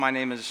My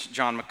name is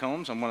John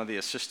McCombs. I'm one of the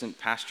assistant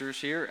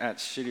pastors here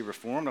at City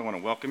Reformed. I want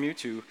to welcome you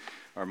to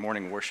our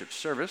morning worship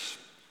service.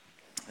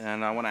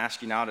 And I want to ask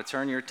you now to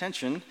turn your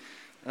attention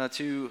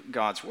to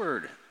God's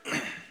Word.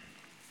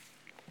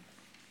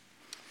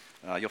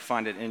 You'll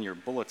find it in your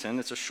bulletin.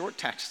 It's a short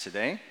text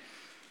today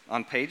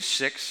on page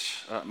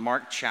 6,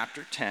 Mark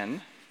chapter 10,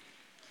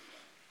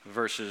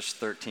 verses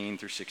 13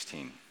 through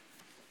 16.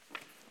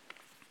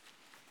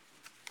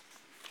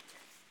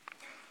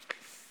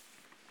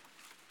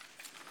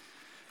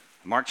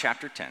 Mark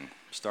chapter 10,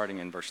 starting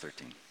in verse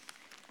 13.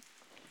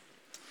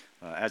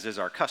 As is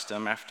our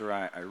custom, after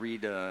I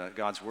read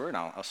God's word,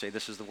 I'll say,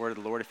 "This is the word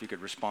of the Lord." If you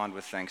could respond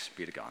with thanks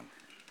be to God.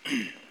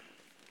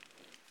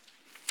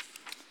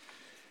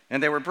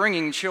 And they were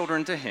bringing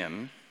children to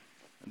him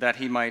that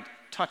he might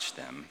touch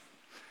them,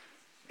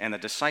 and the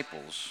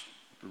disciples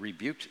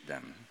rebuked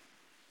them.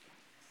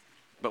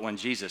 But when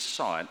Jesus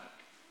saw it,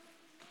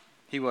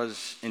 he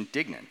was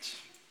indignant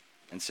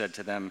and said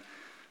to them,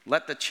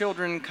 "Let the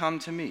children come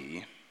to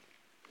me.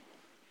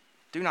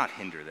 Do not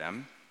hinder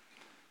them,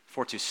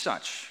 for to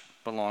such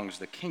belongs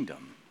the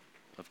kingdom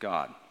of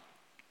God.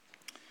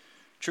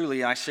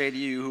 Truly, I say to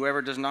you,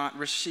 whoever does not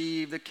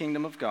receive the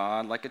kingdom of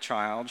God like a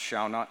child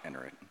shall not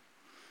enter it."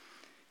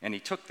 And he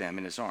took them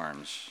in his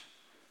arms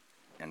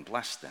and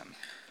blessed them,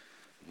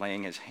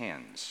 laying his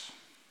hands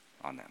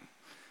on them.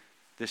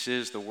 This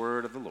is the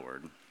word of the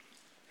Lord.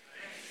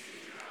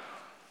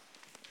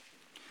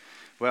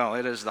 Well,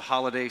 it is the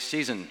holiday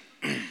season,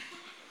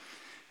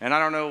 and I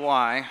don't know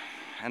why,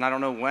 and I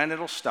don't know when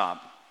it'll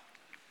stop.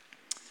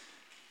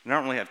 I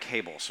don't really have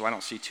cable, so I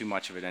don't see too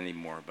much of it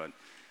anymore, but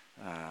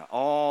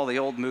all the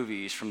old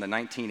movies from the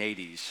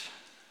 1980s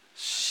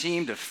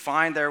seem to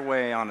find their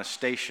way on a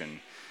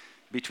station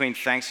between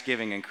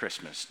Thanksgiving and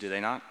Christmas, do they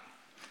not?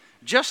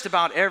 Just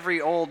about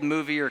every old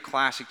movie or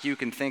classic you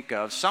can think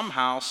of,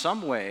 somehow,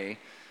 some way,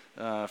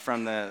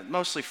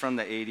 mostly from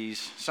the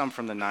 80s, some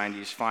from the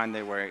 90s, find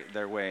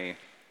their way.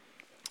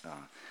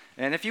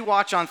 And if you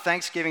watch on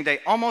Thanksgiving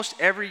Day, almost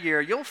every year,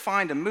 you'll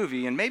find a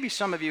movie, and maybe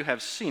some of you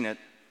have seen it,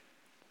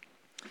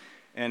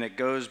 and it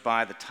goes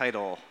by the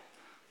title,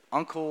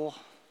 Uncle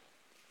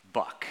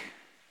Buck.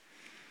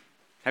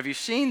 Have you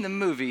seen the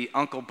movie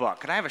Uncle Buck?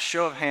 Could I have a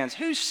show of hands?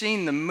 Who's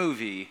seen the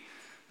movie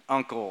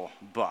Uncle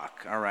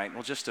Buck? All right,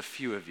 well, just a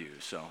few of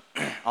you, so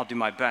I'll do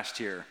my best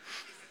here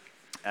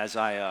as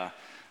I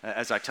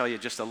tell you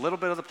just a little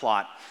bit of the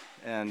plot,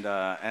 and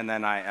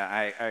then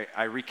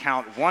I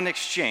recount one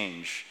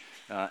exchange.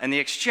 And the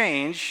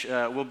exchange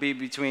will be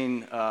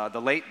between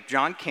the late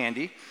John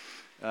Candy,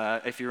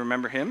 if you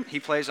remember him.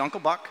 He plays Uncle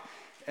Buck,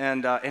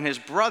 and his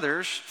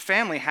brother's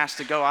family has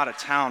to go out of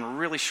town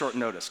really short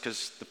notice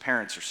because the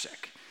parents are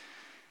sick.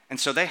 And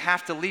so they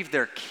have to leave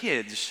their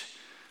kids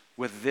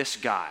with this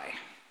guy.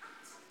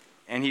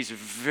 And he's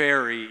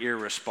very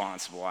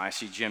irresponsible. I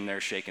see Jim there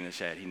shaking his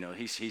head.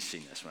 He's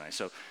seen this one.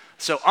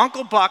 So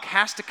Uncle Buck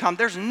has to come.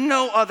 There's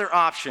no other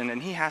option,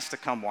 and he has to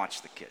come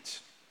watch the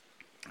kids.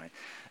 Right?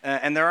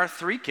 And there are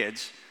 3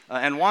 kids,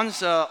 and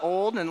one's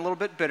old and a little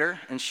bit bitter,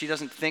 and she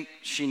doesn't think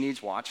she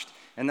needs watched.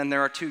 And then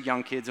there are 2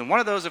 young kids, and one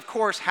of those, of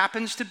course,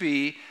 happens to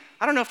be,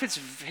 I don't know if it's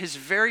his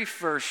very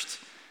first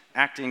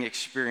acting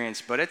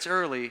experience, but it's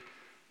early,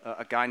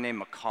 a guy named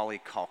Macaulay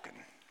Culkin,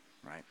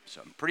 right?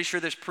 So I'm pretty sure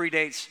this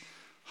predates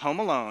Home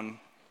Alone,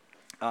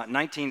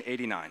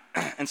 1989.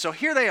 And so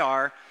here they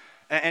are,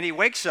 and he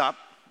wakes up,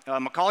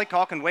 Macaulay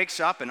Culkin wakes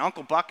up, and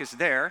Uncle Buck is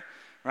there,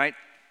 right?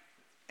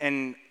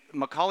 And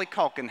Macaulay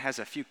Culkin has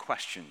a few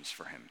questions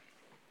for him.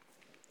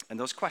 And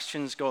those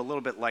questions go a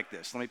little bit like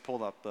this. Let me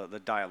pull up the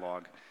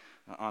dialogue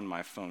on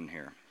my phone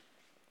here.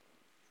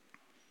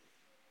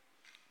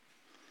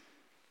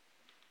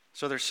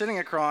 So they're sitting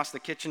across the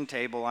kitchen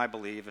table, I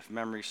believe, if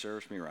memory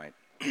serves me right.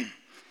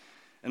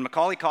 And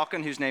Macaulay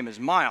Culkin, whose name is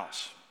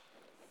Miles,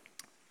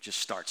 just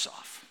starts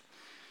off.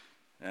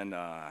 And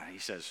he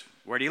says,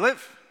 "Where do you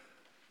live?"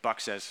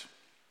 Buck says,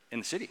 "In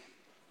the city."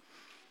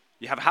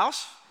 "You have a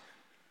house?"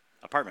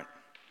 "Apartment."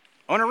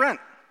 "Own or rent?"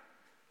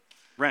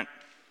 "Rent."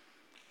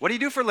 "What do you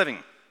do for a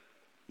living?"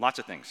 "Lots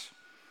of things."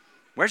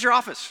 "Where's your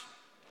office?"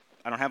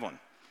 "I don't have one."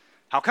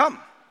 "How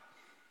come?"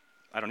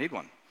 "I don't need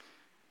one."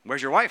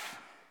 "Where's your wife?"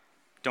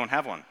 "Don't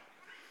have one."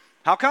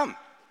 "How come?"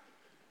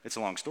 "It's a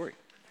long story."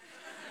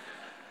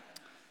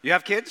 "You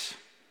have kids?"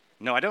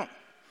 "No, I don't."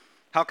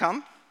 "How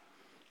come?"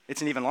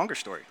 "It's an even longer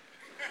story."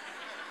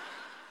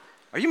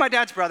 "Are you my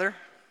dad's brother?"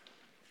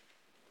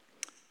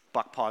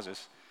 Buck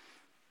pauses.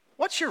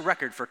 "What's your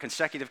record for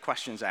consecutive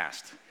questions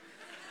asked?"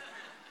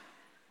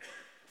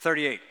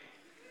 38.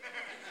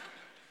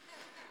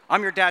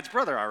 "I'm your dad's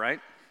brother, all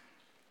right."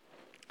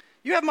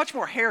 "You have much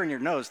more hair in your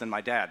nose than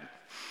my dad."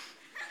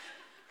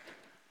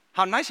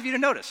 "How nice of you to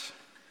notice."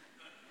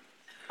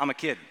 "I'm a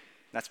kid.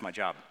 That's my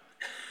job."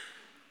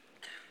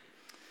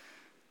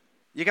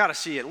 You got to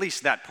see at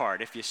least that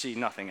part if you see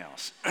nothing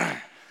else.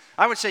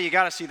 I would say you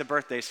got to see the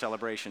birthday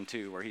celebration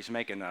too, where he's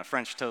making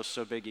French toast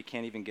so big you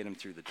can't even get him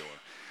through the door.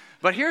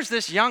 But here's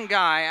this young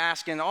guy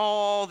asking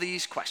all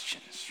these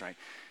questions, right?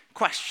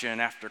 Question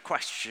after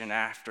question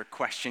after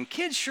question.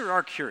 Kids sure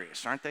are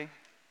curious, aren't they?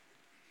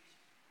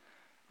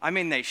 I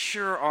mean, they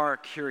sure are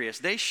curious.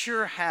 They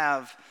sure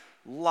have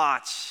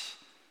lots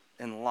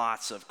and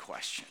lots of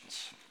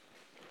questions.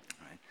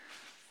 Right?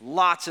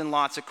 Lots and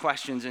lots of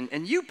questions.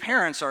 And you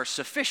parents are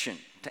sufficient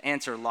to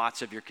answer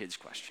lots of your kids'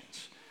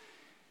 questions.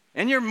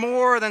 And you're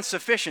more than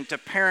sufficient to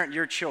parent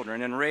your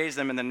children and raise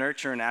them in the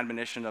nurture and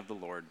admonition of the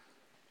Lord.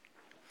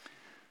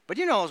 But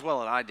you know as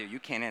well as I do, you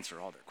can't answer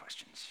all their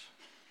questions.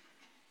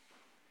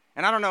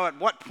 And I don't know at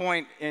what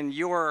point in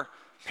your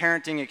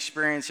parenting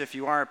experience, if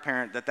you are a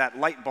parent, that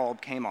light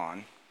bulb came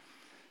on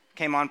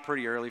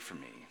pretty early for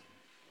me.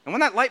 And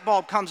when that light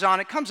bulb comes on,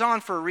 it comes on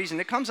for a reason.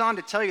 It comes on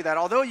to tell you that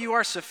although you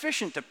are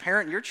sufficient to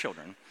parent your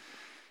children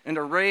and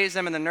to raise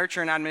them in the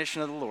nurture and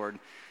admonition of the Lord,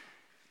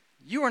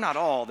 you are not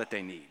all that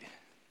they need.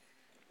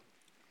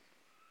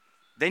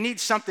 They need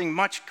something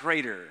much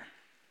greater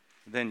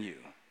than you.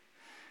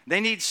 They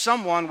need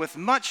someone with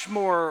much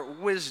more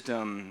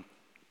wisdom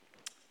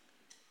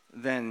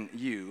than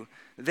you.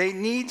 They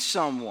need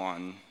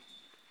someone,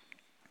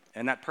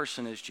 and that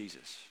person is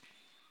Jesus.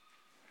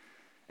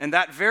 And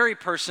that very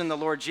person, the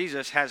Lord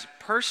Jesus, has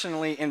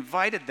personally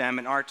invited them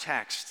in our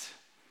text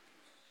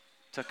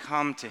to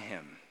come to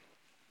him.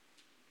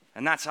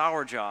 And that's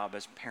our job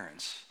as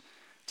parents,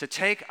 to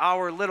take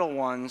our little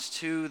ones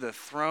to the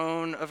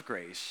throne of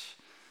grace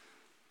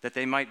that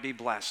they might be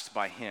blessed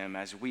by him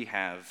as we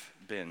have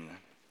been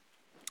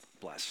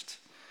blessed.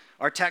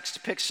 Our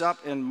text picks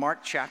up in Mark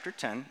chapter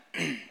 10,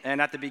 and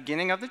at the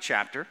beginning of the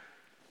chapter,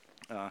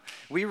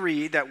 we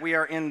read that we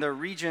are in the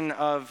region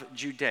of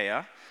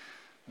Judea,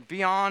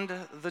 beyond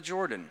the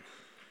Jordan.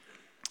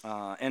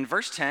 In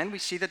verse 10, we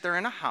see that they're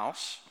in a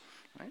house,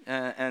 right?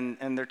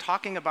 And they're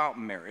talking about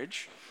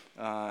marriage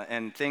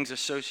and things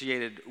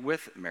associated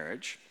with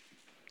marriage.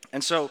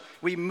 And so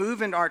we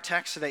move into our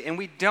text today, and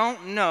we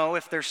don't know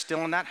if they're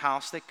still in that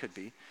house. They could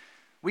be.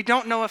 We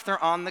don't know if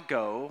they're on the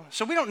go.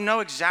 So we don't know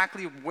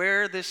exactly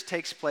where this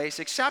takes place,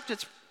 except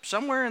it's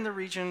somewhere in the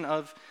region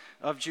of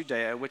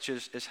Judea, which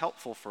is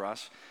helpful for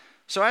us.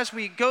 So as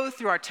we go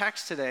through our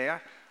text today,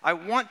 I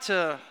want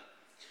to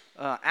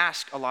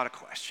ask a lot of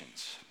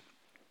questions.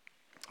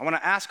 I want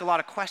to ask a lot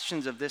of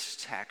questions of this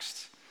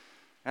text,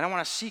 and I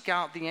want to seek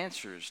out the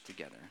answers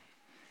together.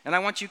 And I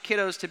want you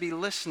kiddos to be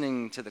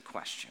listening to the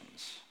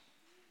questions.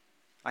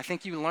 I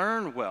think you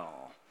learn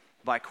well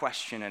by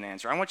question and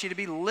answer. I want you to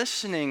be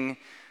listening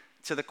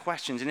to the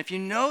questions. And if you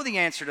know the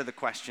answer to the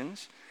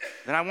questions,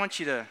 then I want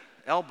you to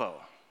elbow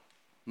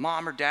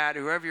mom or dad,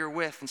 whoever you're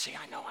with, and say,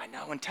 I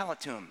know, and tell it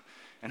to them.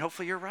 And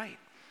hopefully you're right.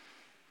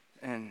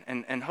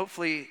 And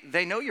hopefully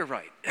they know you're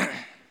right.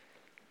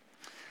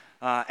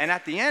 And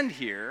at the end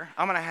here,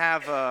 I'm going to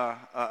have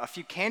a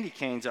few candy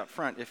canes up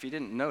front, if you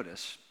didn't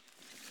notice.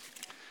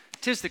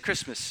 'Tis the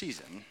Christmas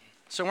season,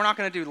 so we're not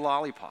going to do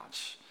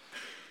lollipops.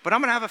 But I'm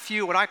going to have a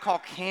few what I call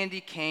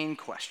candy cane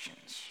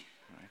questions.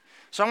 Right?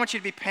 So I want you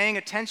to be paying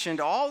attention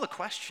to all the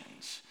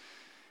questions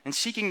and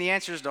seeking the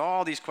answers to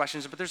all these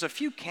questions. But there's a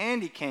few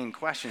candy cane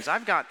questions.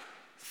 I've got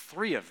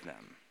 3 of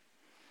them.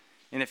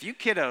 And if you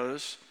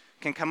kiddos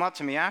can come up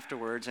to me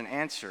afterwards and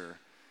answer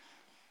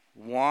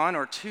 1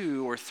 or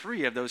 2 or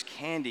 3 of those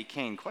candy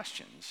cane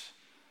questions,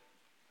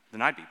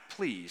 then I'd be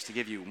pleased to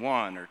give you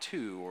 1 or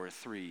 2 or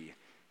 3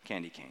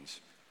 candy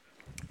canes.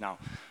 Now,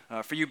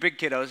 for you big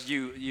kiddos,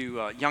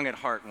 you young at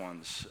heart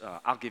ones,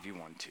 I'll give you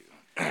 1 too.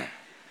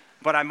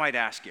 But I might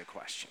ask you a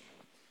question.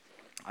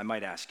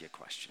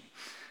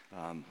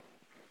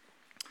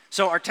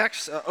 So our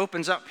text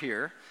opens up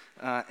here,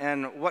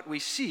 and what we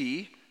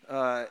see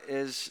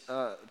is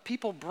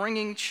people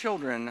bringing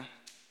children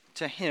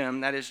to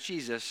him, that is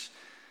Jesus,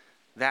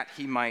 that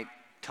he might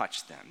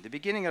touch them. The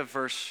beginning of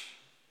verse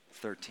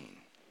 13.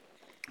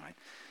 Right?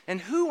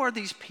 And who are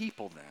these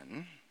people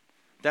then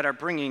that are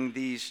bringing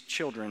these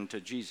children to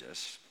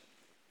Jesus?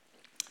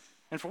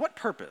 And for what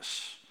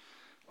purpose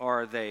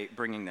are they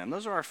bringing them?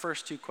 Those are our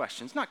first 2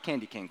 questions, not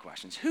candy cane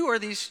questions. Who are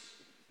these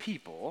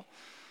people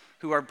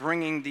who are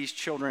bringing these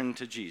children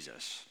to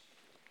Jesus?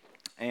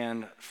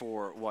 And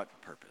for what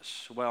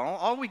purpose? Well,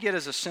 all we get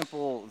is a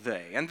simple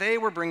they. And they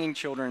were bringing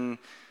children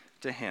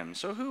to him.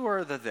 So who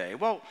are the they?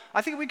 Well,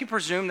 I think we can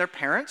presume they're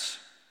parents,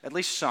 at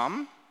least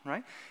some,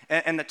 right?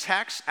 And the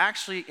text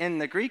actually in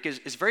the Greek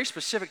is very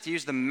specific to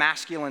use the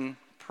masculine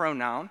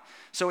pronoun.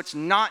 So it's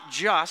not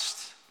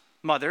just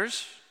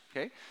mothers,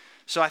 okay?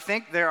 So I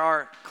think there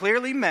are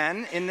clearly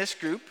men in this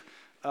group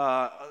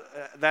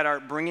that are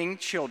bringing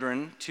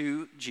children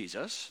to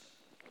Jesus.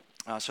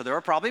 So there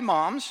are probably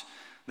moms,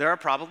 there are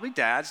probably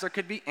dads, there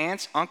could be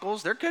aunts,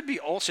 uncles, there could be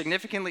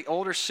significantly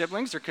older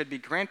siblings, there could be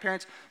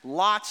grandparents.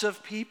 Lots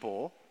of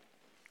people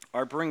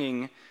are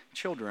bringing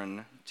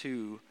children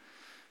to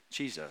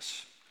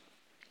Jesus.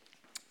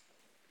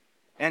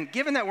 And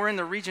given that we're in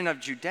the region of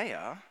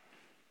Judea,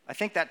 I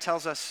think that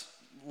tells us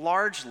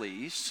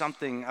largely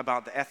something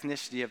about the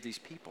ethnicity of these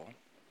people.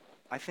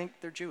 I think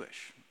they're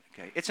Jewish.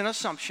 Okay, it's an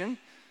assumption,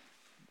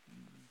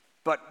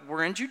 but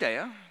we're in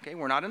Judea. Okay,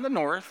 we're not in the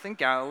north in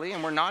Galilee,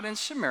 and we're not in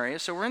Samaria.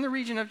 So we're in the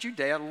region of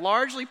Judea,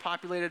 largely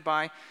populated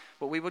by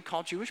what we would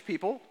call Jewish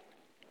people.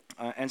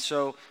 And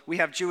so we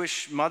have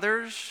Jewish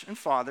mothers and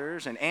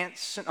fathers and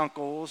aunts and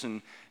uncles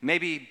and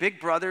maybe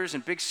big brothers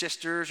and big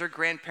sisters or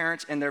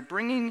grandparents, and they're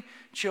bringing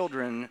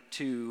children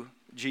to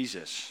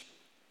Jesus,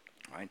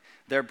 right?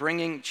 They're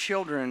bringing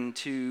children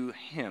to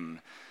him.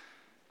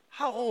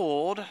 How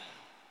old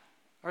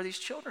are these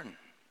children?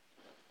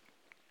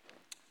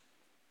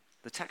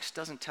 The text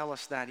doesn't tell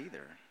us that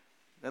either,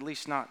 at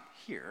least not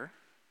here.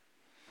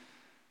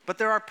 But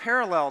there are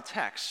parallel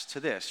texts to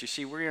this. You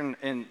see, we're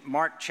in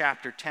Mark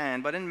chapter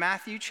 10, but in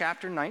Matthew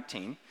chapter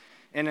 19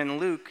 and in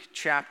Luke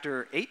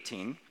chapter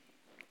 18,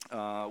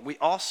 we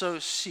also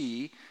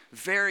see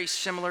very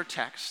similar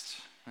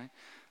texts.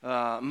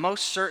 Right?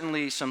 Most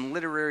certainly some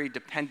literary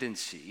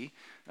dependency.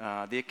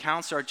 The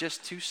accounts are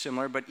just too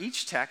similar, but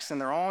each text, and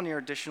they're all near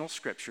additional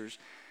scriptures,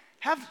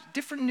 have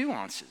different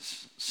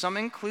nuances. Some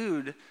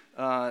include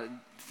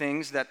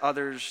things that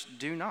others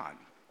do not.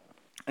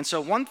 And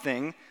so one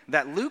thing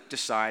that Luke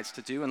decides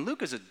to do, and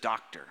Luke is a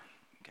doctor,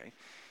 okay?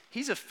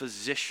 He's a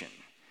physician.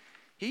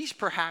 He's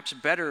perhaps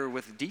better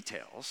with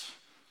details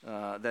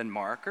than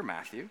Mark or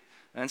Matthew.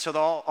 And so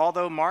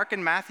although Mark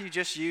and Matthew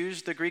just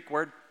use the Greek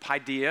word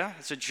paideia,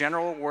 it's a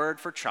general word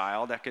for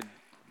child that could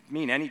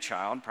mean any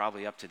child,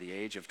 probably up to the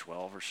age of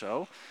 12 or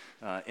so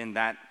in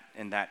that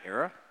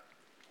era.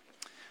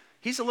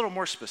 He's a little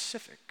more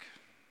specific.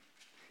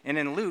 And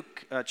in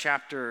Luke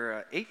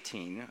chapter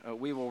 18,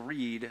 we will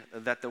read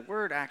that the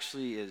word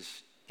actually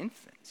is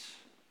infants.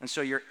 And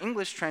so your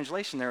English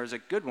translation there is a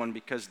good one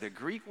because the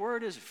Greek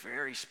word is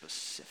very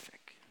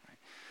specific. Right?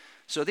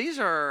 So these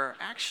are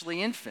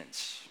actually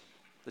infants,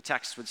 the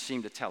text would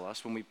seem to tell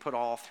us when we put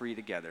all three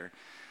together.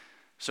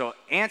 So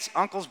aunts,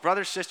 uncles,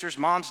 brothers, sisters,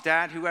 moms,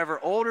 dad, whoever,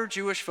 older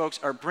Jewish folks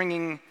are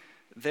bringing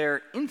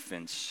their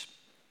infants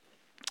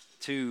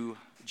to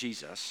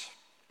Jesus.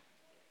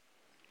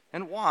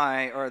 And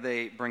why are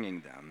they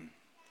bringing them?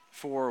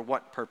 For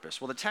what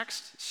purpose? Well, the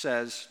text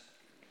says,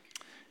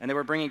 and they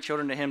were bringing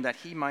children to him that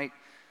he might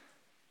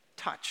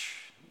touch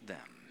them.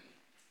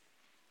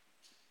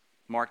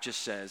 Mark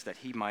just says that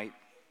he might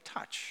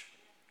touch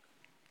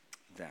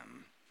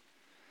them.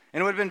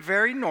 And it would have been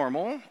very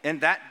normal in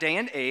that day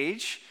and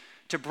age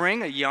to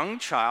bring a young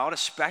child,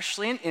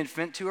 especially an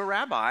infant, to a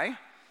rabbi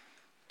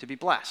to be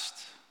blessed.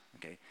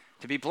 Okay?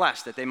 To be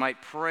blessed, that they might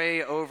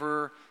pray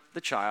over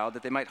the child,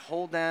 that they might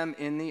hold them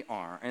in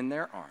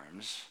their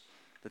arms,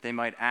 that they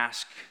might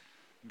ask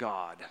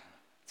God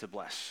to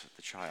bless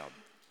the child.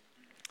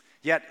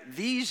 Yet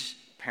these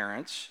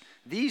parents,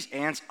 these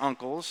aunts,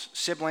 uncles,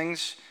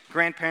 siblings,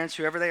 grandparents,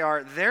 whoever they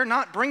are, they're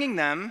not bringing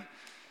them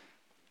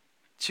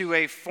to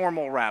a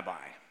formal rabbi,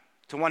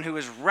 to one who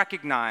is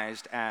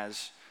recognized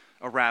as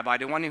a rabbi,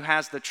 to one who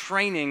has the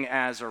training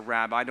as a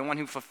rabbi, to one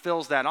who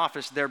fulfills that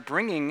office. They're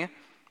bringing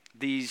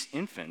these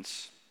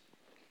infants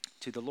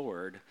to the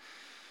Lord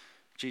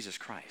Jesus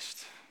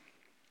Christ.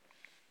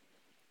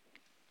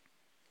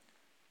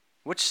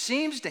 Which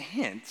seems to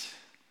hint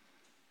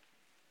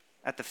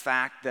at the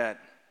fact that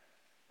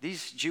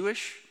these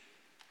Jewish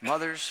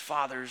mothers,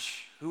 fathers,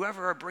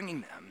 whoever are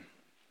bringing them,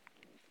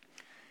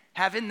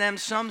 have in them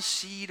some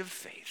seed of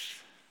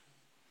faith.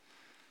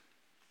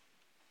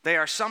 They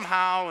are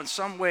somehow, in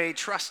some way,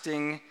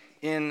 trusting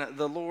in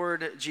the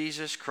Lord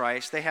Jesus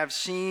Christ. They have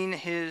seen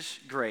his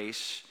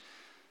grace,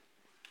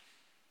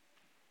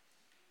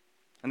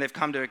 and they've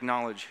come to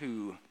acknowledge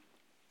who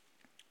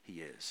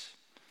he is.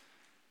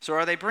 So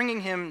are they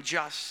bringing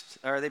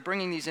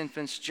these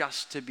infants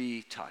just to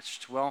be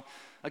touched? Well,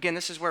 again,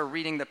 this is where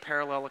reading the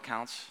parallel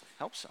accounts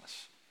helps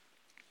us.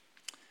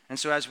 And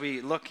so as we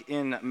look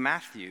in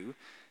Matthew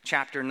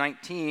chapter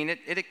 19,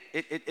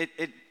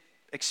 it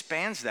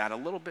expands that a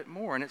little bit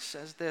more, and it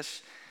says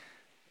this,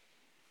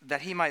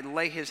 that he might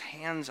lay his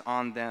hands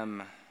on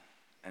them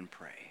and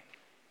pray.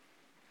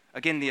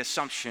 Again, the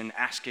assumption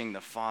asking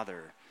the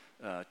Father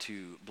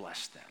to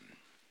bless them.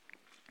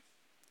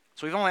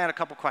 So we've only had a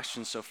couple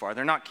questions so far.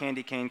 They're not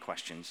candy cane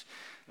questions.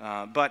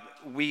 But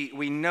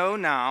we know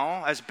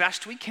now, as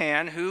best we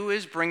can, who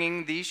is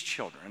bringing these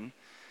children.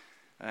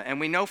 And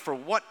we know for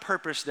what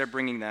purpose they're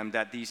bringing them,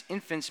 that these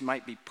infants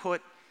might be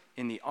put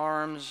in the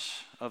arms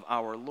of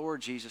our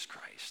Lord Jesus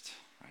Christ.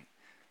 Right?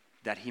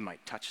 That he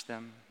might touch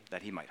them,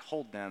 that he might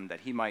hold them,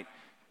 that he might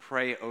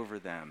pray over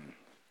them,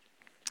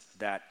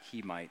 that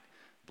he might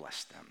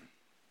bless them.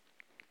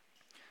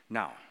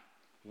 Now,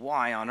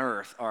 why on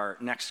earth, our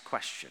next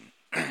question,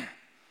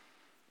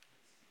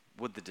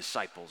 would the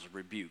disciples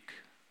rebuke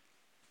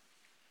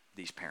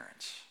these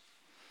parents?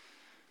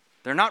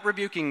 They're not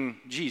rebuking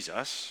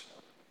Jesus.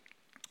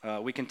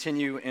 We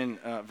continue in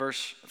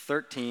verse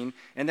 13.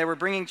 And they were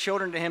bringing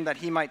children to him that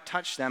he might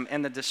touch them,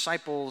 and the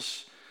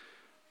disciples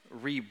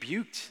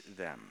rebuked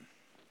them.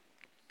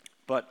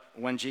 But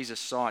when Jesus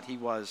saw it, he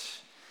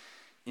was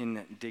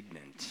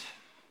indignant.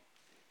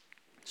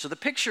 So the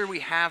picture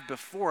we have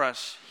before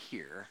us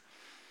here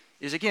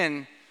is,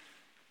 again,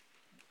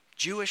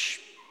 Jewish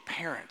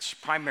parents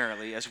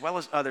primarily, as well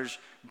as others,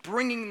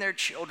 bringing their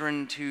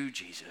children to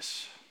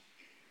Jesus.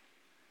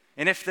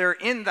 And if they're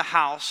in the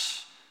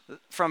house,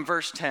 from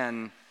verse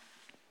 10,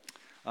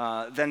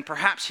 then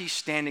perhaps he's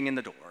standing in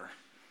the door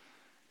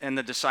and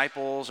the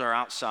disciples are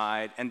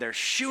outside and they're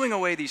shooing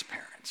away these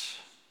parents.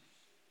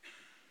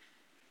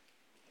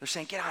 They're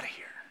saying, get out of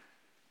here.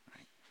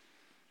 Right?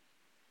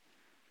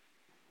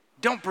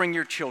 Don't bring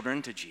your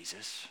children to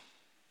Jesus.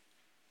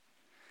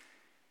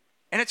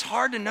 And it's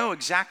hard to know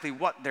exactly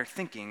what they're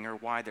thinking or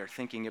why they're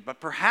thinking it, but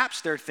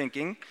perhaps they're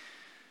thinking,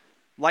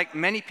 like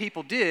many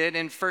people did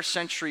in first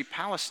century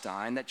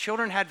Palestine, that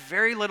children had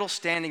very little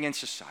standing in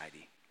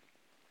society,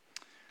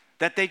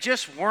 that they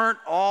just weren't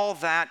all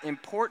that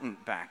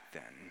important back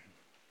then.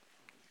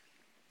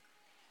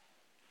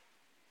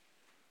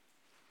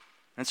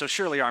 And so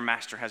surely our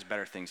master has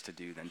better things to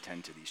do than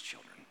tend to these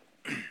children.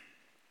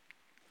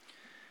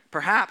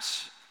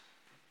 Perhaps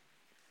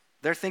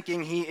they're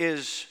thinking he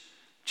is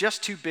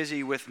just too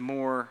busy with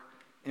more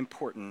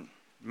important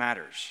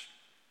matters.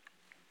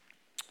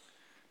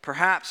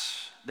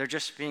 Perhaps they're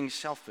just being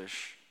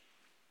selfish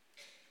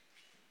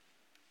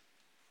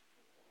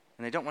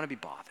and they don't want to be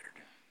bothered.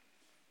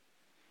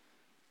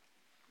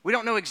 We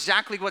don't know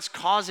exactly what's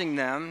causing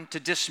them to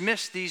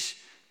dismiss these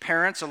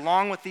parents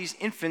along with these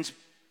infants,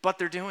 but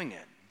they're doing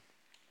it.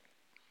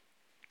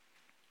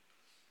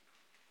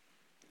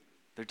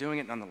 They're doing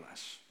it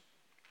nonetheless.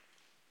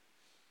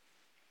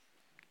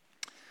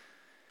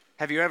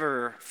 Have you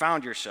ever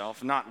found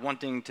yourself not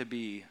wanting to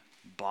be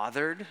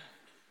bothered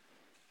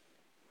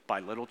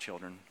by little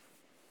children?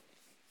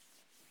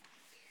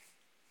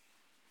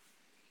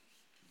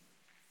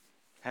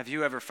 Have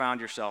you ever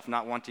found yourself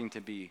not wanting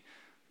to be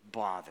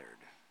bothered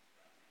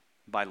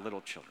by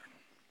little children?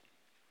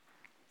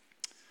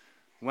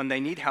 When they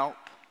need help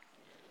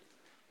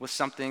with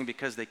something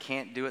because they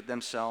can't do it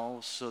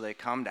themselves, so they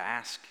come to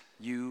ask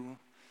you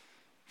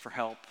for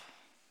help,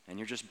 and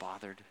you're just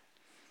bothered.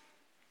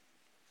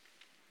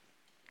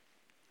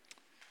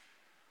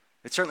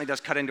 It certainly does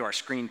cut into our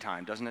screen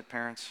time, doesn't it,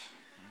 parents?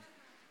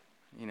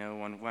 You know,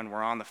 when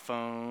we're on the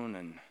phone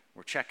and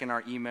we're checking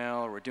our email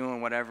or we're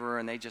doing whatever,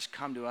 and they just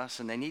come to us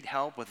and they need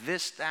help with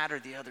this, that, or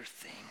the other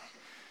thing.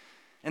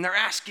 And they're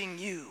asking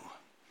you.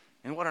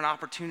 And what an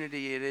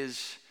opportunity it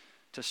is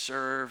to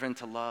serve and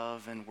to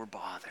love, and we're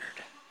bothered.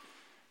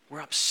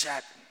 We're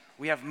upset.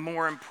 We have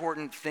more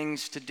important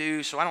things to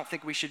do, so I don't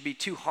think we should be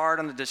too hard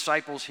on the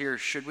disciples here,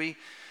 should we?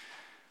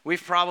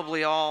 We've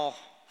probably all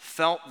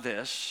felt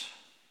this.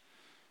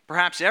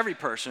 Perhaps every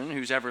person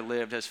who's ever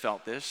lived has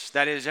felt this.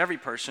 That is, every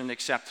person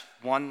except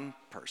one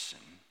person.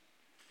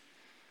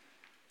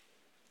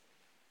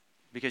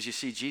 Because you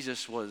see,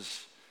 Jesus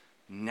was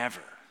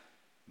never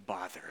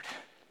bothered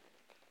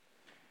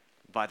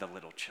by the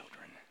little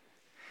children.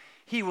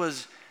 He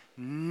was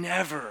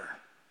never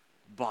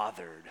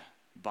bothered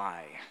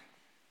by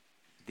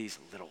these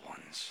little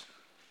ones.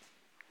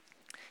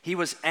 He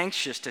was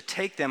anxious to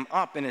take them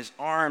up in his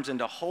arms and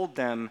to hold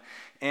them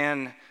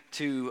and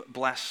to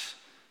bless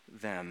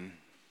them.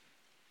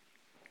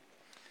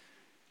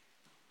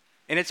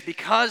 And it's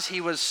because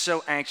he was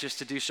so anxious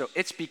to do so.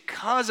 It's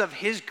because of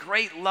his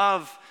great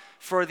love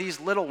for these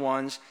little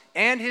ones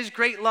and his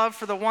great love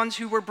for the ones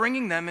who were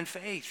bringing them in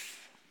faith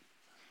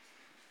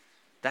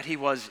that he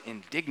was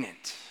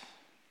indignant.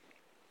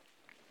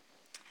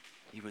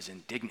 He was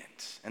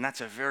indignant. And that's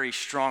a very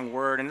strong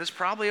word. And it's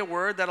probably a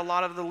word that a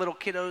lot of the little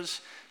kiddos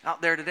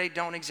out there today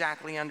don't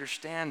exactly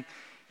understand.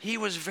 He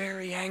was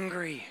very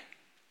angry.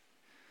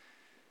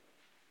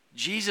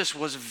 Jesus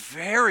was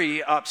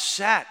very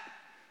upset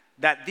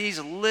that these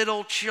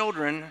little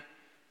children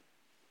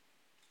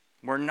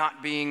were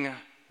not being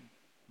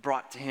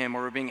brought to him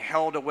or were being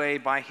held away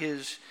by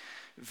his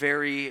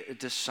very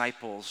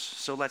disciples.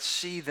 So let's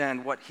see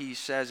then what he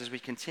says as we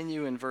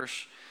continue in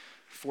verse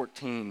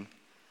 14.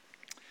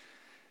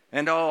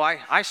 And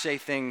I say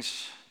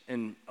things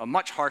in a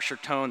much harsher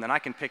tone than I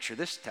can picture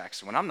this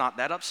text when I'm not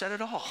that upset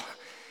at all.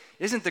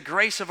 Isn't the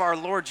grace of our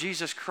Lord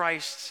Jesus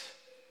Christ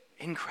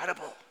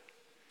incredible?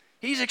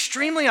 He's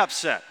extremely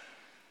upset.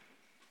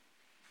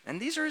 And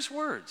these are his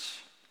words.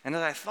 And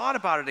as I thought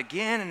about it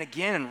again and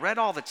again and read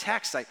all the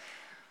text,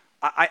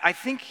 I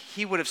think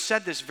he would have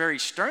said this very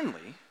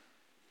sternly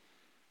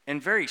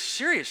and very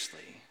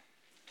seriously.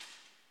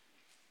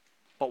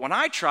 But when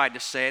I tried to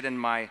say it in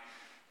my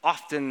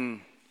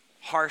often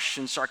harsh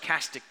and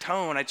sarcastic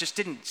tone, it just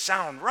didn't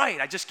sound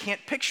right. I just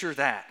can't picture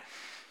that.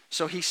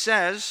 So he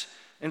says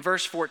in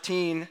verse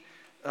 14,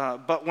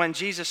 but when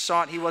Jesus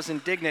saw it, he was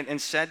indignant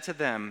and said to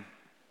them,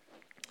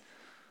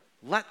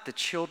 "Let the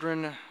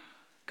children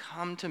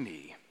come to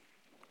me.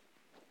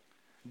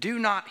 Do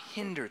not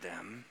hinder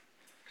them,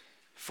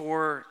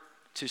 for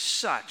to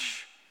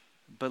such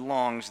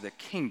belongs the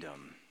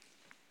kingdom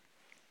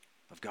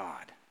of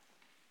God."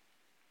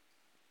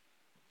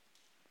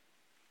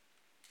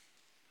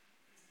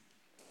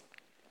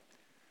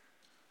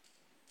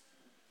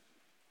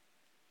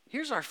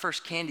 Here's our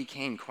first candy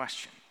cane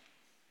question.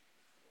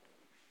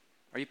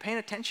 Are you paying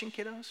attention,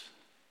 kiddos?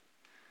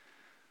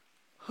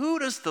 Who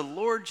does the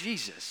Lord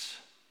Jesus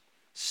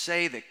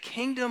say the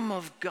kingdom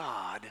of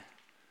God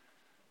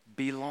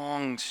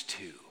belongs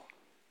to?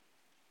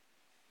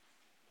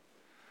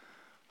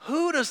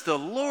 Who does the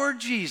Lord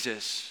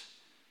Jesus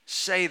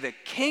say the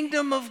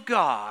kingdom of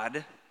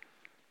God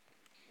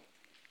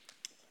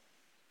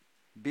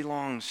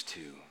belongs to.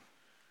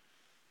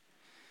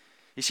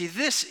 You see,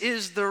 this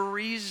is the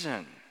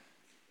reason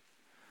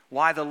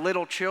why the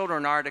little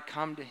children are to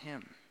come to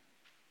him.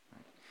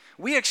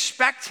 We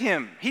expect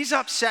him. He's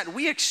upset.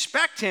 We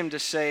expect him to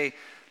say,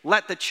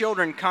 let the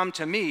children come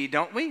to me,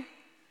 don't we?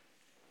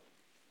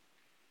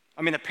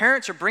 I mean, the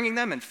parents are bringing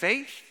them in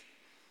faith,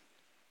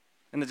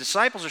 and the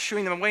disciples are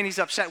shooing them away, and he's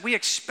upset. We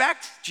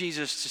expect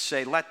Jesus to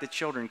say, let the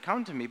children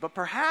come to me, but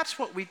perhaps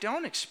what we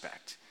don't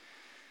expect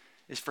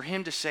is for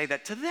him to say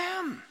that to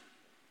them.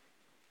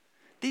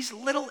 These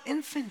little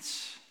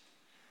infants,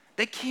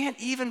 they can't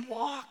even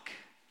walk.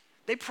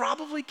 They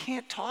probably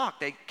can't talk.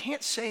 They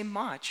can't say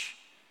much.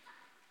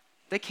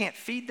 They can't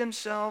feed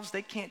themselves.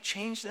 They can't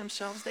change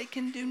themselves. They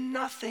can do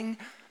nothing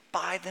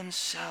by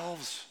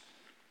themselves.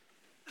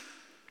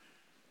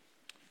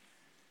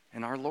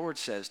 And our Lord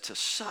says, to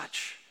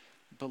such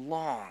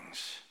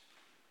belongs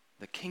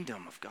the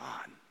kingdom of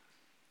God.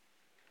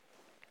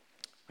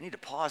 We need to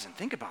pause and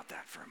think about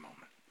that for a moment.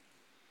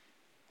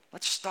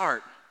 Let's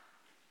start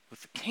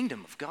with the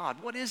kingdom of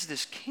God. What is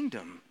this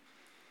kingdom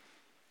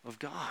of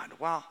God?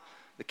 Well,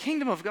 the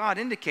kingdom of God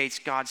indicates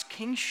God's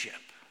kingship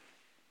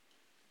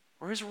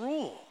or his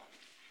rule.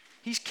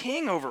 He's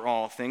king over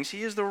all things.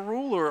 He is the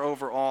ruler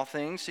over all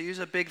things. To use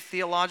a big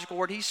theological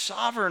word, he's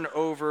sovereign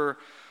over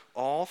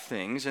all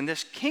things. And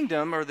this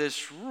kingdom or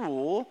this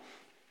rule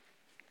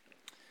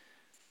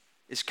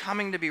is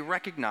coming to be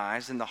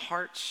recognized in the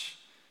hearts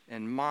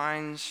and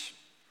minds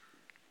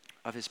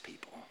of his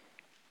people.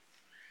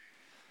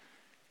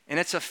 And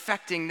it's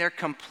affecting their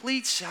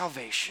complete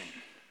salvation.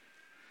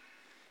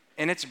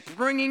 And it's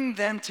bringing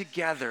them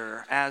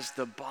together as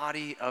the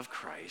body of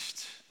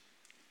Christ.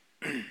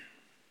 And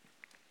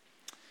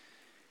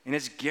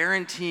it's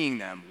guaranteeing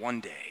them one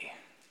day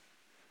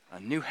a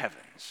new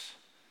heavens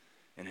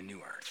and a new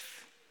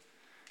earth.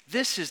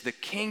 This is the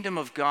kingdom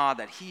of God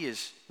that he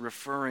is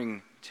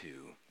referring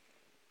to.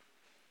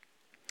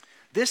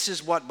 This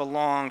is what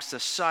belongs to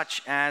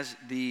such as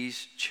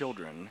these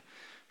children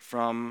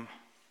from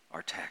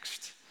our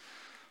text.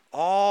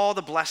 All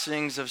the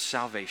blessings of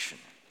salvation,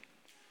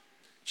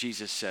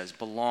 Jesus says,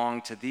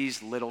 belong to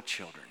these little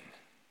children,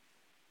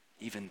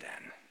 even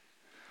then.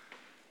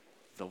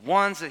 The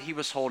ones that he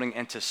was holding,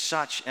 and to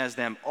such as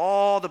them,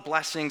 all the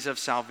blessings of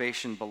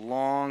salvation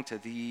belong to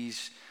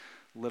these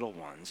little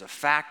ones, a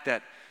fact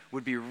that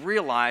would be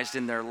realized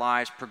in their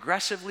lives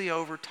progressively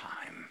over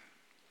time,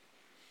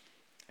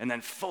 and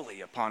then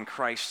fully upon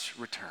Christ's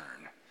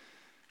return,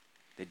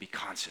 they'd be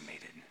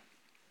consummated.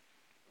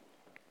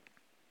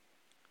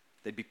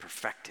 They'd be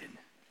perfected.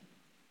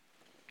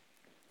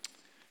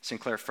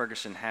 Sinclair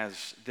Ferguson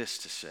has this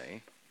to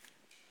say.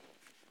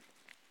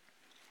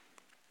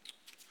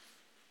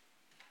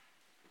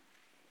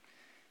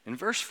 In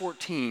verse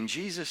 14,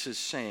 Jesus is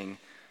saying,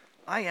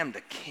 I am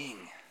the king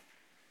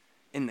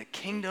in the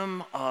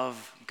kingdom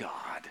of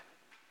God.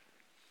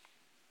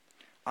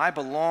 I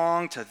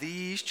belong to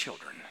these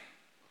children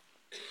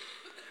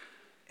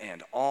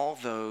and all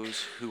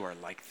those who are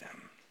like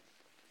them.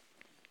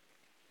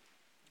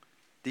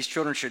 These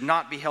children should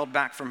not be held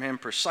back from him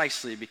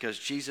precisely because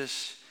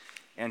Jesus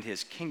and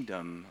his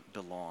kingdom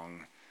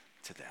belong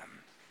to them.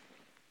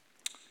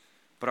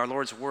 But our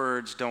Lord's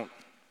words don't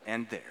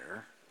end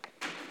there.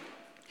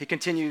 He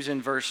continues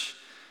in verse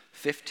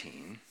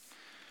 15.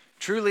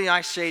 Truly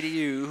I say to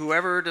you,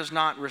 whoever does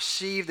not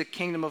receive the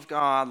kingdom of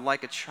God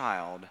like a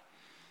child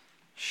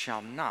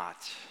shall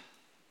not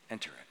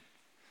enter it.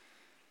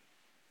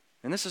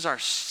 And this is our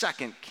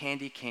second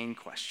candy cane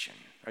question.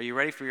 Are you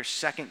ready for your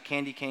second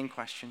candy cane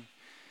question?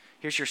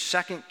 Here's your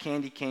second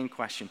candy cane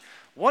question.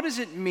 What does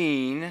it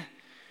mean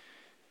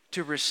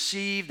to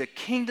receive the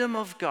kingdom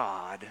of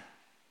God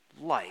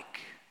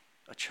like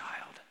a child?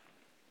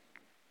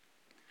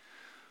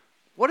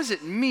 What does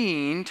it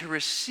mean to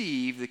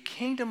receive the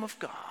kingdom of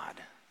God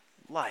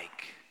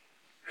like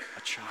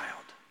a child?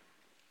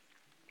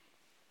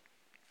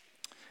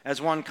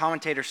 As one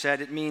commentator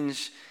said, it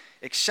means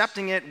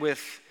accepting it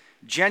with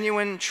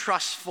genuine,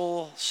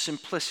 trustful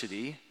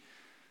simplicity,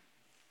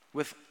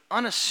 with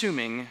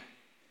unassuming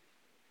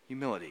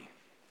humility.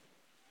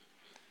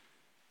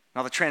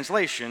 Now, the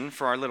translation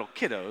for our little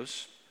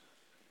kiddos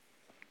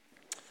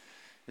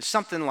is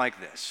something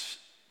like this.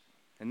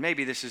 And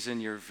maybe this is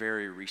in your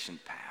very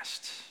recent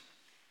past.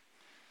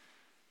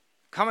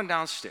 Coming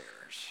downstairs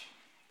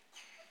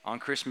on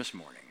Christmas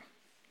morning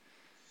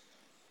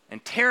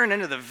and tearing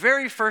into the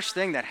very first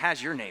thing that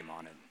has your name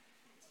on it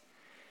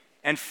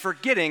and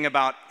forgetting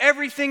about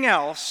everything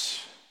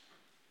else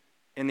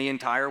in the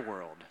entire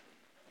world,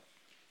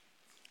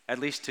 at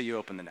least till you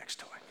open the next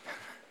toy.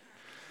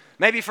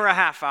 Maybe for a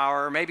half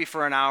hour, maybe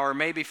for an hour,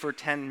 maybe for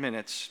 10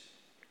 minutes.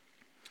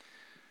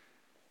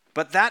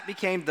 But that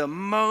became the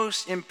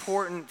most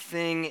important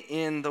thing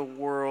in the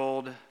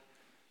world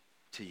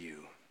to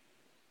you.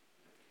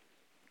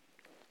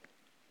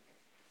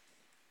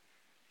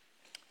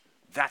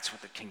 That's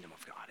what the kingdom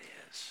of God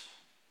is.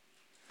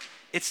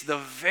 It's the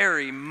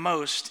very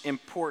most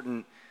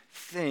important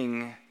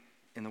thing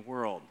in the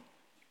world.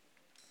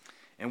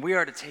 And we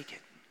are to take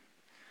it.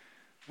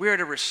 We are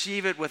to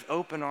receive it with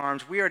open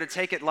arms. We are to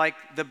take it like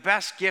the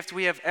best gift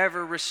we have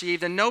ever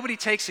received. And nobody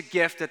takes a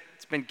gift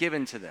that's been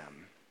given to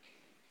them.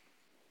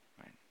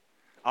 Right?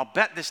 I'll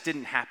bet this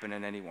didn't happen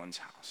in anyone's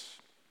house.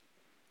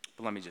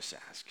 But let me just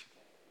ask.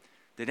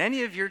 Did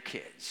any of your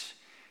kids,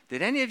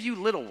 did any of you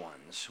little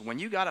ones, when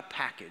you got a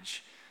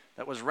package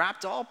that was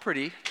wrapped all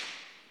pretty,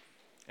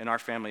 in our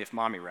family if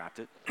mommy wrapped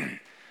it,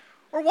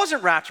 or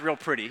wasn't wrapped real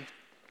pretty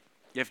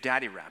if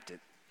daddy wrapped it,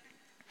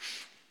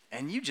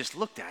 and you just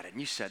looked at it and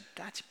you said,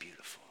 that's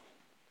beautiful.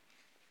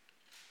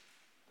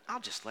 I'll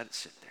just let it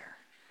sit there.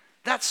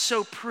 That's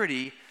so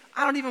pretty,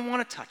 I don't even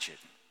want to touch it.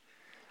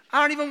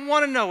 I don't even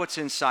want to know what's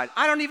inside.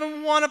 I don't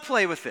even want to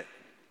play with it.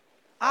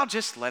 I'll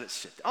just let it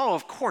sit. Oh,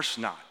 of course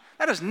not.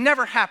 That has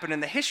never happened in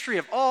the history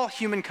of all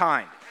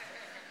humankind.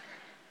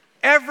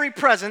 Every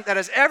present that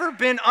has ever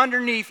been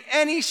underneath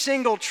any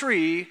single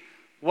tree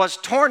was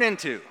torn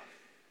into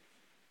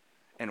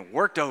and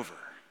worked over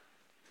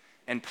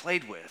and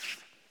played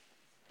with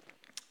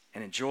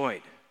and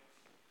enjoyed.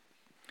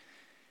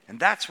 And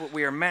that's what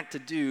we are meant to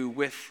do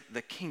with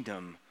the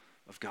kingdom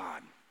of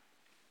God.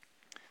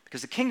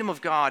 Because the kingdom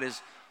of God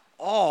is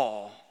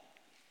all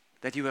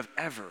that you have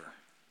ever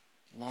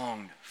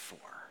longed for.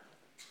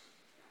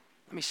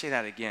 Let me say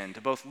that again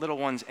to both little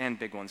ones and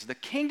big ones. The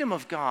kingdom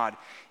of God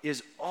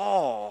is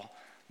all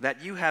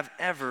that you have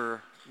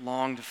ever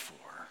longed for.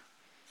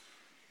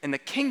 And the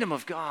kingdom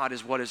of God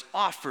is what is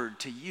offered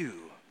to you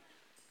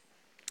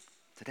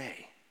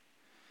today.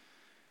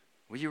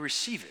 Will you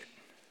receive it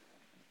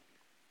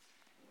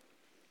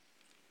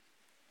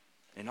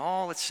in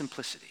all its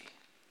simplicity,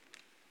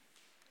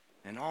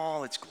 in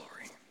all its glory?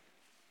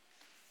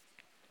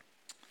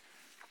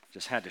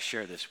 Just had to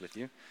share this with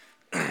you.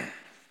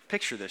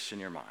 Picture this in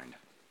your mind.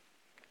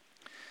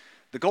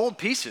 The gold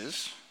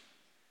pieces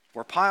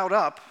were piled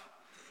up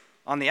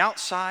on the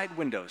outside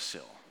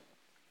windowsill.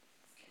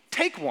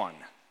 Take one,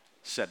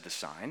 said the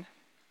sign.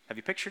 Have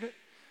you pictured it?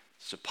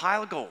 It's a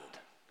pile of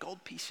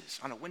gold pieces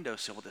on a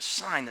windowsill with a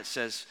sign that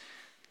says,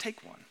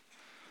 take one.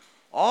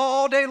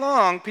 All day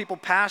long, people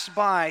passed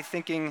by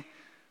thinking,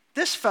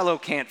 this fellow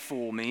can't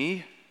fool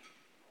me.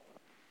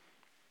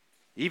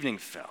 Evening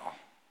fell,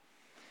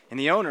 and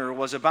the owner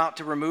was about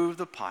to remove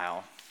the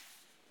pile.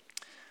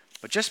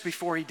 But just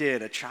before he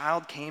did, a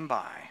child came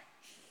by,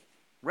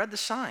 read the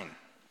sign,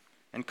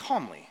 and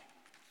calmly,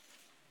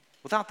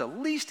 without the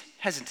least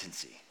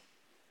hesitancy,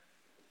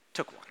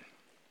 took one.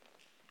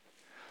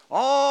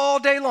 All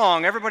day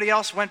long, everybody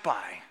else went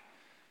by,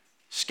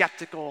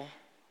 skeptical,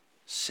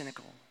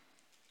 cynical.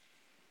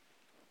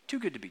 Too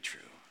good to be true.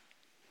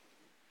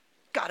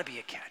 Gotta be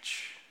a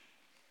catch.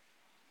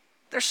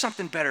 There's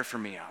something better for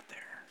me out there.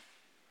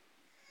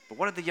 But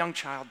what did the young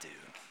child do?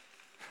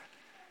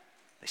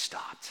 They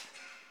stopped.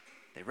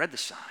 They read the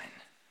sign.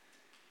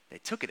 They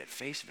took it at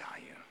face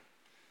value.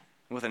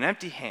 And with an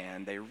empty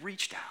hand, they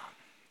reached out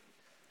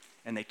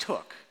and they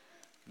took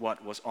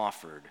what was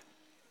offered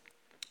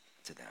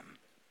to them.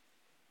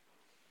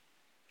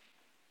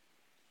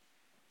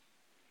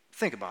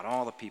 Think about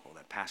all the people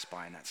that passed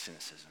by in that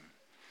cynicism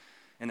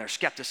and their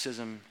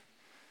skepticism,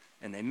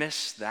 and they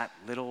missed that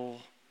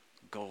little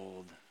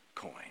gold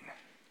coin.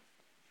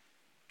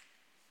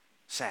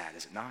 Sad,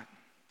 is it not?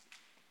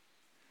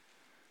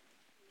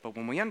 But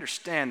when we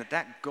understand that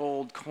that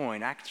gold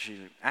coin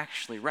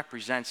actually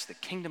represents the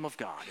kingdom of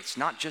God, it's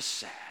not just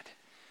sad,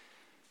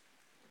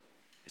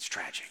 it's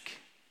tragic.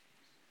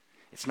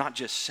 It's not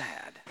just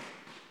sad,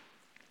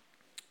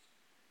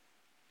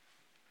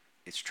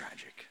 it's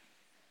tragic.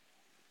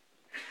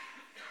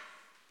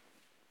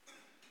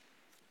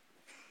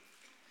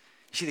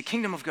 You see, the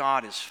kingdom of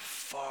God is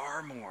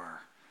far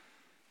more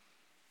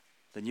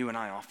than you and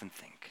I often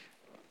think.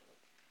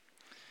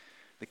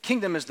 The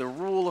kingdom is the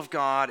rule of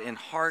God in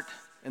heart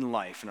and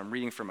life. And I'm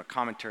reading from a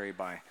commentary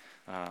by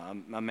a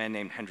man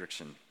named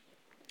Hendrickson,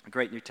 a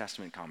great New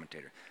Testament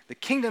commentator. The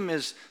kingdom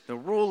is the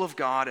rule of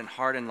God in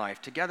heart and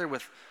life, together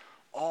with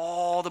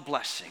all the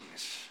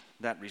blessings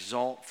that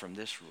result from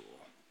this rule.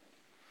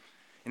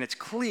 And it's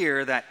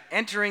clear that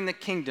entering the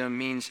kingdom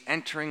means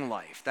entering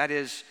life. That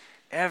is,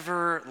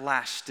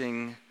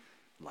 everlasting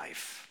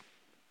life.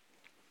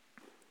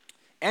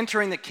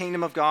 Entering the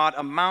kingdom of God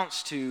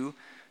amounts to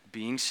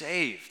being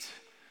saved.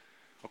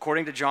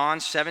 According to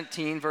John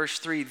 17, verse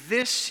 3,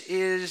 this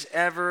is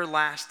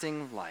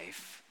everlasting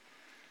life,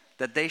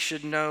 that they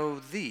should know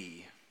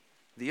thee,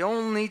 the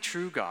only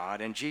true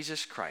God, and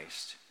Jesus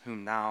Christ,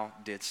 whom thou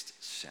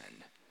didst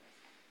send.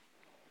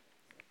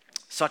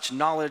 Such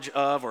knowledge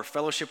of or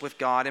fellowship with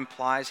God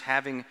implies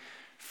having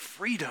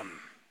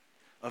freedom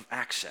of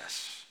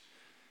access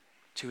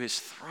to his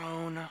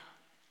throne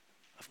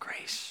of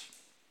grace.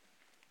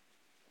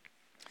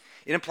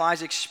 It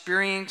implies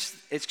experiencing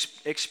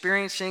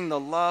the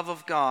love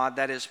of God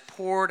that is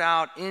poured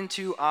out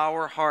into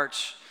our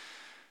hearts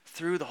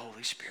through the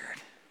Holy Spirit.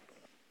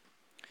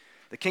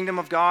 The kingdom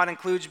of God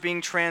includes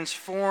being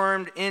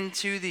transformed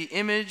into the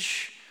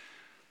image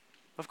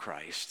of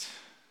Christ.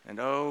 And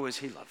oh, is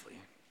he lovely.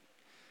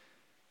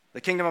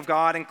 The kingdom of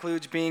God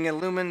includes being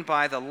illumined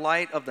by the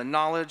light of the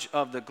knowledge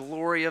of the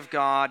glory of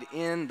God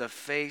in the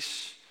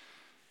face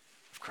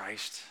of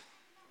Christ.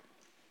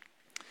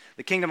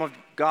 The kingdom of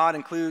God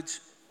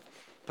includes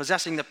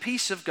possessing the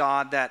peace of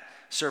God that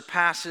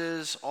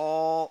surpasses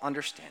all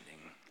understanding.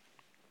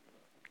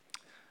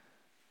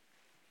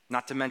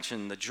 Not to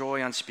mention the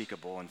joy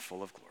unspeakable and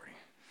full of glory.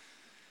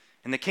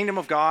 And the kingdom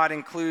of God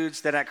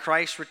includes that at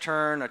Christ's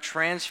return, a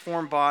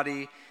transformed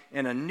body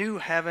and a new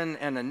heaven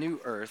and a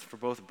new earth for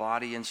both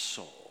body and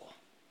soul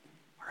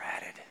are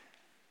added.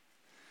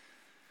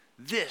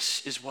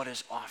 This is what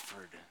is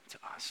offered to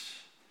us.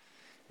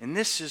 And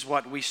this is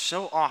what we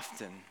so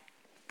often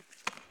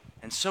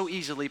and so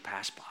easily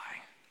pass by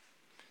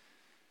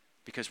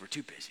because we're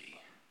too busy,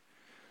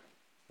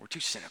 we're too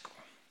cynical,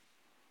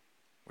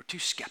 we're too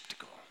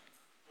skeptical,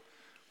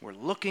 we're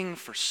looking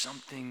for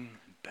something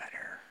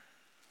better.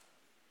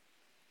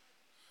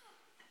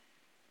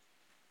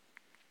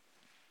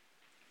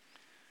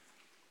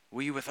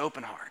 Will you, with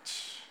open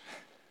hearts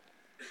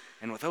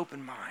and with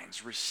open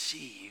minds,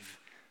 receive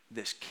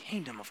this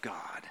kingdom of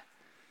God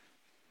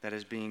that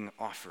is being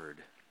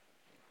offered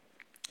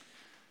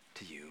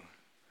to you?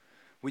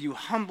 Will you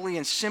humbly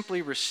and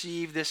simply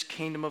receive this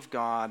kingdom of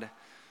God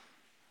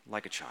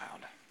like a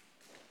child?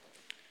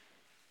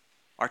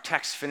 Our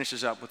text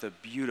finishes up with a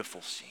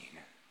beautiful scene.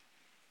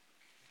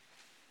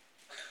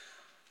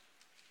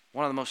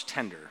 One of the most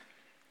tender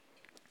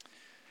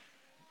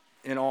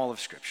in all of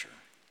Scripture.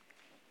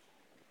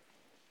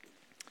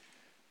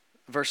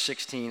 Verse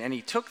 16, and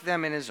he took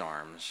them in his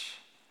arms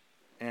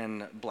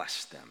and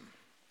blessed them,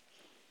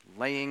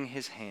 laying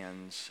his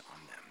hands on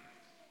them.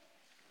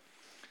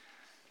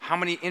 How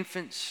many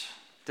infants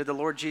did the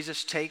Lord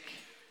Jesus take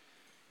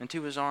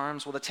into his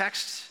arms? Well, the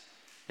text,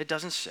 it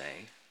doesn't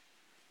say,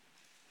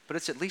 but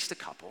it's at least a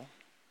couple,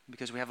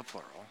 because we have a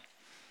plural.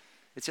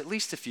 It's at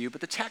least a few, but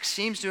the text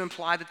seems to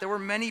imply that there were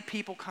many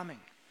people coming.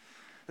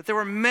 That there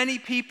were many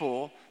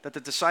people that the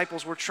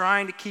disciples were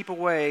trying to keep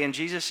away, and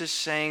Jesus is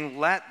saying,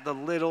 let the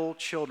little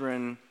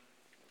children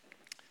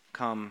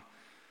come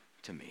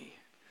to me.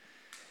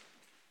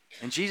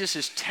 And Jesus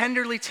is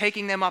tenderly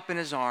taking them up in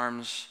his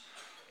arms,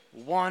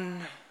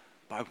 one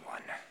by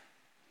one.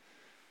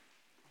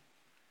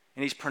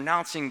 And he's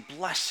pronouncing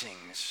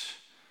blessings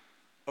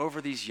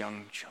over these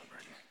young children.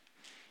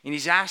 And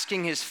he's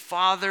asking his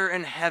Father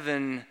in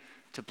heaven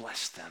to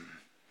bless them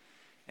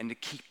and to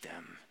keep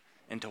them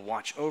and to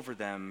watch over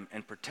them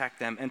and protect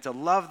them and to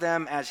love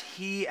them as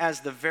he,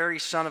 as the very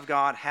Son of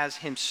God, has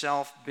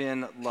himself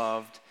been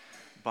loved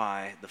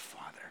by the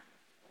Father.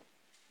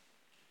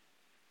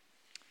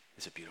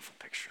 It's a beautiful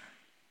picture.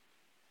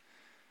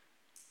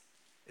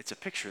 It's a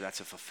picture that's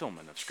a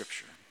fulfillment of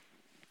Scripture.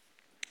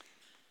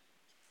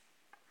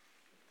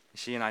 You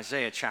see, in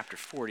Isaiah chapter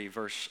 40,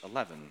 verse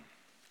 11,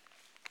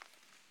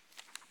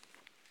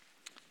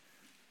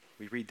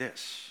 we read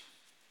this.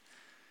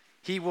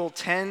 He will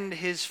tend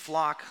his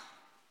flock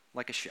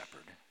like a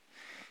shepherd.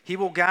 He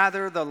will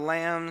gather the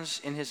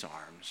lambs in his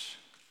arms.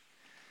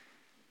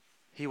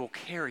 He will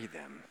carry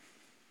them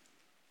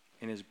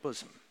in his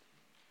bosom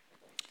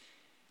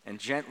and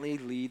gently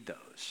lead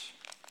those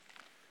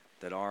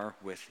that are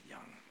with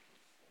young.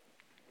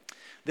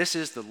 This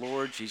is the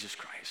Lord Jesus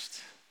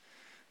Christ.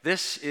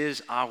 This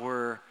is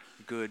our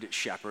good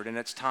shepherd, and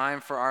it's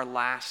time for our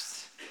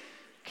last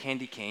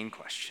candy cane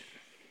question.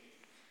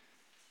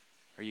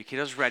 Are you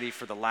kiddos ready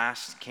for the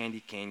last candy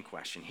cane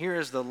question? Here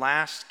is the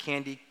last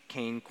candy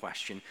cane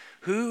question.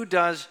 Who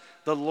does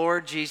the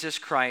Lord Jesus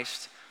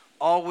Christ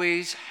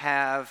always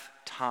have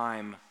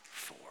time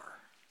for?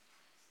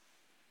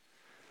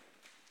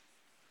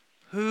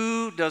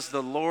 Who does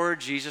the Lord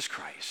Jesus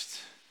Christ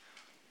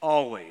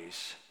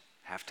always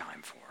have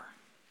time for?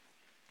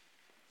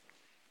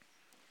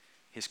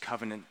 His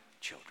covenant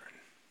children.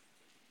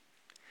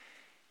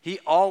 He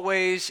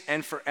always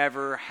and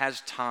forever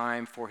has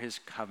time for his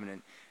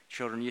covenant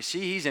children. You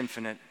see, he's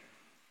infinite.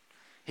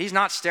 He's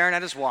not staring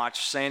at his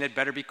watch saying it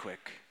better be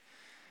quick.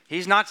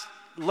 He's not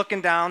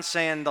looking down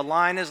saying the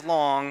line is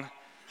long,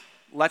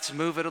 let's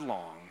move it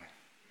along.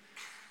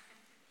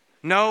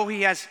 No,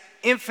 he has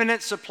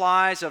infinite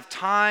supplies of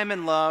time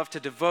and love to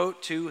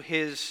devote to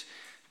his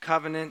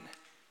covenant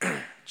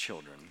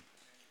children.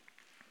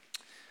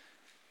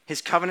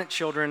 His covenant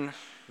children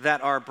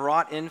that are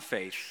brought in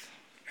faith,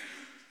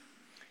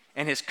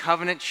 and his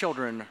covenant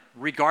children,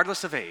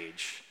 regardless of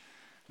age,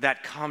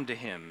 that come to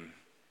him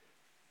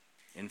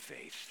in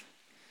faith.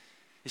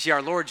 You see,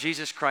 our Lord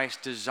Jesus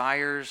Christ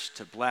desires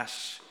to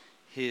bless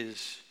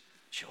his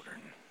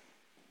children.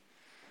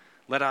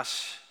 Let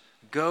us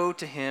go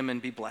to him and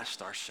be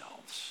blessed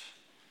ourselves.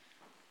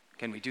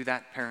 Can we do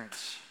that,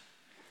 parents?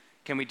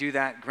 Can we do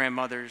that,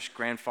 grandmothers,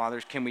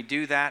 grandfathers? Can we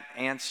do that,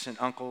 aunts and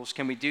uncles?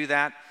 Can we do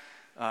that,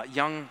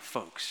 young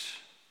folks?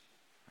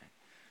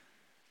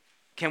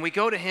 Can we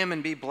go to him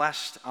and be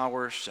blessed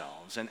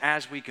ourselves? And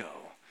as we go,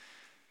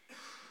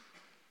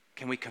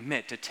 can we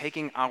commit to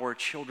taking our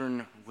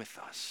children with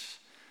us,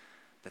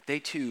 that they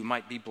too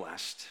might be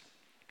blessed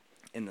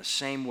in the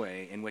same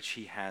way in which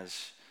he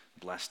has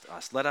blessed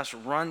us. Let us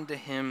run to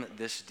him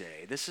this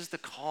day. This is the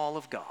call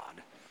of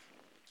God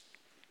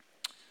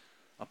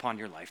upon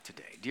your life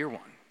today. Dear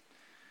one,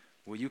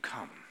 will you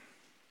come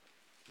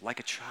like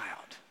a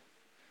child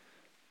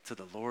to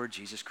the Lord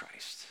Jesus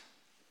Christ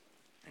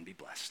and be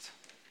blessed?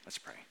 Let's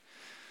pray.